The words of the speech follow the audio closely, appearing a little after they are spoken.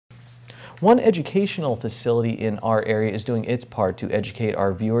One educational facility in our area is doing its part to educate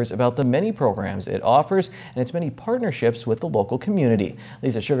our viewers about the many programs it offers and its many partnerships with the local community.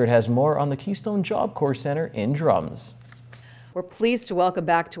 Lisa Sugart has more on the Keystone Job Corps Center in Drums. We're pleased to welcome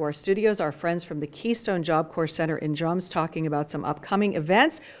back to our studios our friends from the Keystone Job Corps Center in Drums, talking about some upcoming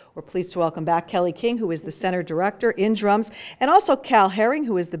events. We're pleased to welcome back Kelly King, who is the Center Director in Drums, and also Cal Herring,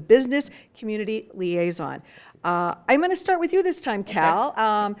 who is the Business Community Liaison. I'm going to start with you this time, Cal.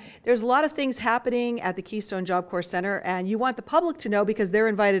 Okay. There's a lot of things happening at the Keystone Job Corps Center, and you want the public to know because they're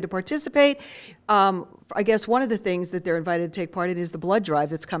invited to participate. I guess one of the things that they're invited to take part in is the blood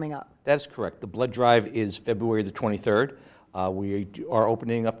drive that's coming up. That's correct. The blood drive is February the 23rd. We are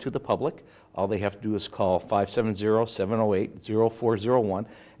opening up to the public. All they have to do is call 570-708-0401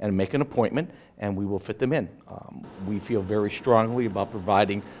 and make an appointment, and we will fit them in. We feel very strongly about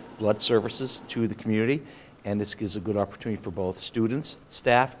providing blood services to the community, and this gives a good opportunity for both students,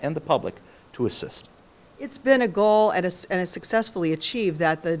 staff, and the public to assist. It's been a goal and a successfully achieved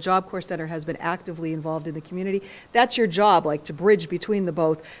that the Job Corps Center has been actively involved in the community. That's your job, like to bridge between the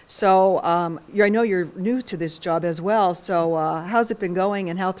both. So I know you're new to this job as well, so how's it been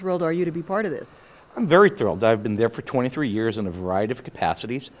going and how thrilled are you to be part of this? I'm very thrilled. I've been there for 23 years in a variety of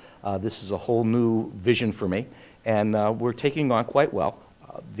capacities. This is a whole new vision for me, and we're taking on quite well.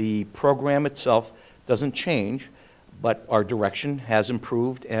 The program itself doesn't change, but our direction has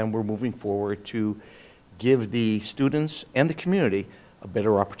improved, and we're moving forward to give the students and the community a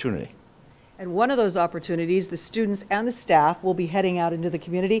better opportunity. And one of those opportunities, the students and the staff will be heading out into the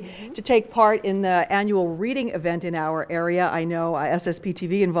community to take part in the annual reading event in our area. I know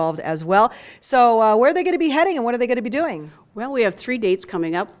SSPTV involved as well. So where are they going to be heading and what are they going to be doing? Well, we have 3 dates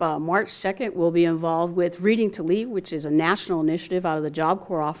coming up. March 2nd, we'll be involved with Reading to Lead, which is a national initiative out of the Job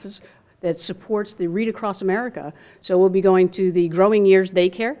Corps office that supports the Read Across America. So we'll be going to the Growing Years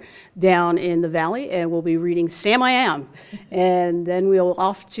Daycare down in the valley, and we'll be reading Sam I Am. And then we'll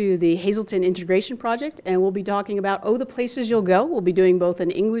off to the Hazleton Integration Project, and we'll be talking about Oh, the Places You'll Go. We'll be doing both an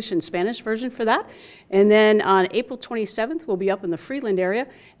English and Spanish version for that. And then on April 27th, we'll be up in the Freeland area,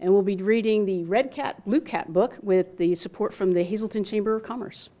 and we'll be reading the Red Cat, Blue Cat book with the support from the Hazleton Chamber of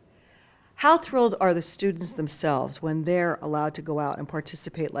Commerce. How thrilled are the students themselves when they're allowed to go out and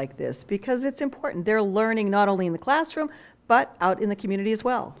participate like this? Because it's important. They're learning not only in the classroom, but out in the community as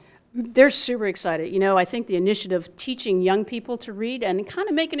well. They're super excited. You know, I think the initiative teaching young people to read and kind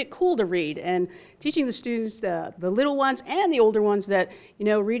of making it cool to read and teaching the students, the little ones and the older ones that, you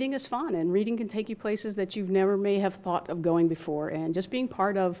know, reading is fun and reading can take you places that you've never may have thought of going before and just being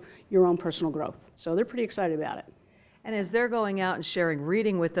part of your own personal growth. So they're pretty excited about it. And as they're going out and sharing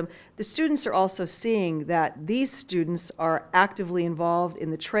reading with them, the students are also seeing that these students are actively involved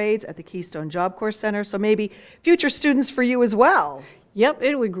in the trades at the Keystone Job Corps Center, so maybe future students for you as well. Yep,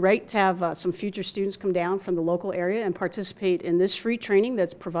 it would be great to have some future students come down from the local area and participate in this free training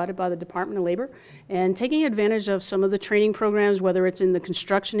that's provided by the Department of Labor and taking advantage of some of the training programs, whether it's in the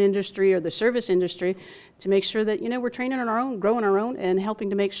construction industry or the service industry, to make sure that, you know, we're training on our own, growing our own, and helping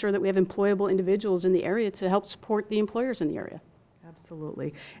to make sure that we have employable individuals in the area to help support the employers in the area.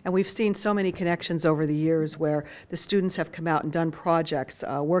 Absolutely. And we've seen so many connections over the years where the students have come out and done projects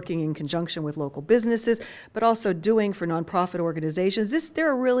working in conjunction with local businesses, but also doing for nonprofit organizations.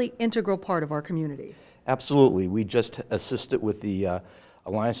 They're a really integral part of our community. Absolutely. We just assisted with the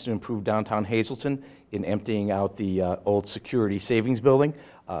Alliance to Improve Downtown Hazleton in emptying out the old security savings building,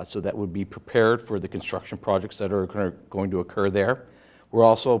 so that would be prepared for the construction projects that are going to occur there. We're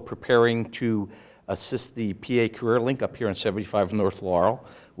also preparing to assist the PA Career Link up here in 75 North Laurel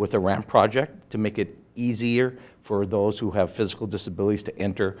with a ramp project to make it easier for those who have physical disabilities to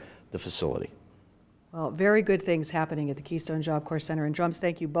enter the facility. Well, very good things happening at the Keystone Job Corps Center in Drums.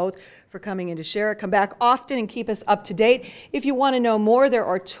 Thank you both for coming in to share it. Come back often and keep us up to date. If you want to know more, there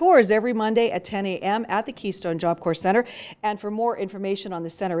are tours every Monday at 10 a.m. at the Keystone Job Corps Center. And for more information on the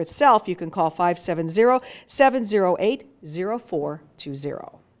center itself, you can call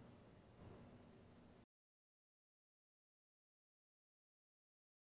 570-708-0420.